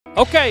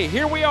Okay,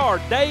 here we are,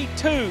 day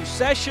 2,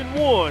 session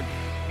 1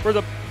 for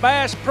the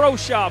Bass Pro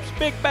Shops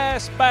Big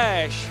Bass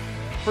Bash,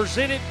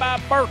 presented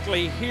by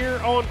Berkley here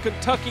on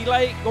Kentucky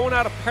Lake, going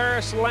out of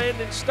Paris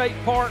Landing State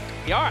Park.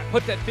 Yeah, all right,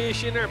 put that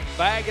fish in there,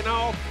 bag and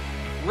all.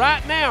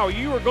 Right now,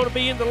 you are going to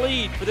be in the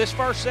lead for this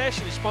first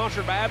session. It's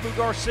sponsored by Abu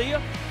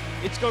Garcia.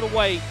 It's going to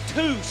weigh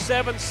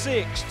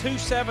 276.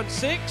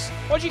 276.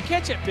 What'd you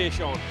catch that fish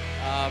on?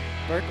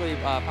 Berkley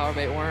power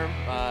bait worm,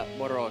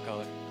 motor oil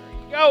color. There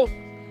you go.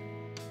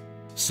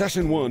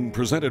 Session 1,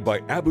 presented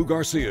by Abu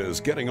Garcia,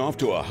 is getting off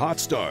to a hot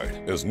start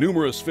as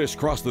numerous fish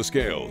cross the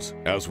scales.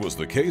 As was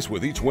the case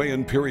with each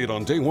weigh-in period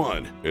on day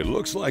 1, it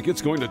looks like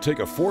it's going to take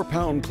a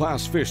 4-pound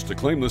class fish to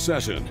claim the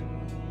session.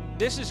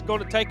 This is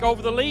going to take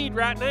over the lead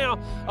right now.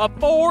 A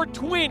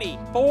 420.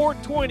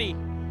 420.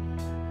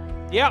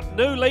 Yep,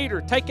 new leader.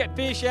 Take that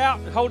fish out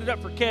and hold it up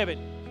for Kevin.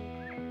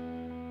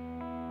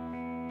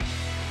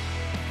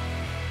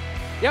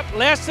 Yep,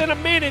 less than a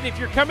minute if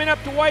you're coming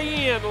up to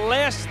weigh in.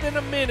 Less than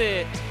a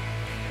minute.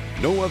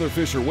 No other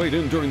fish are weighed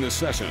in during this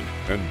session,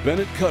 and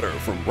Bennett Cutter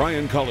from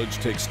Bryan College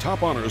takes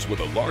top honors with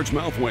a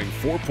largemouth weighing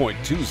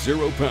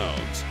 4.20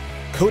 pounds.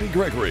 Cody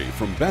Gregory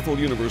from Bethel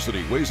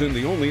University weighs in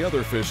the only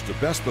other fish to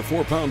best the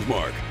 4-pound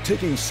mark,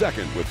 taking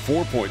second with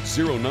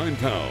 4.09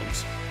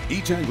 pounds.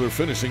 Each angler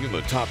finishing in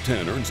the top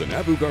 10 earns an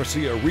Abu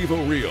Garcia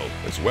Revo reel,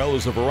 as well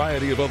as a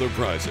variety of other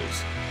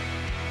prizes.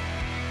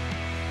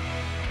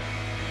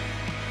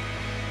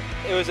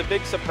 It was a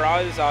big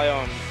surprise.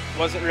 I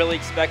wasn't really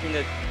expecting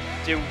to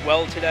do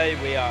well today.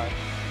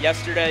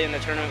 Yesterday in the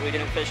tournament we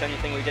didn't fish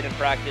anything, we didn't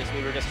practice,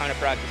 we were just kind of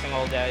practicing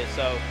all day.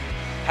 So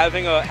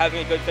having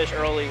a good fish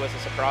early was a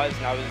surprise,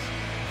 and I was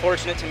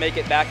fortunate to make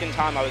it back in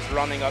time. I was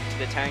running up to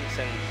the tanks,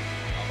 and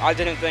I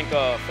didn't think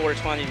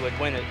 420 would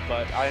win it,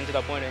 but I ended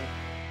up winning.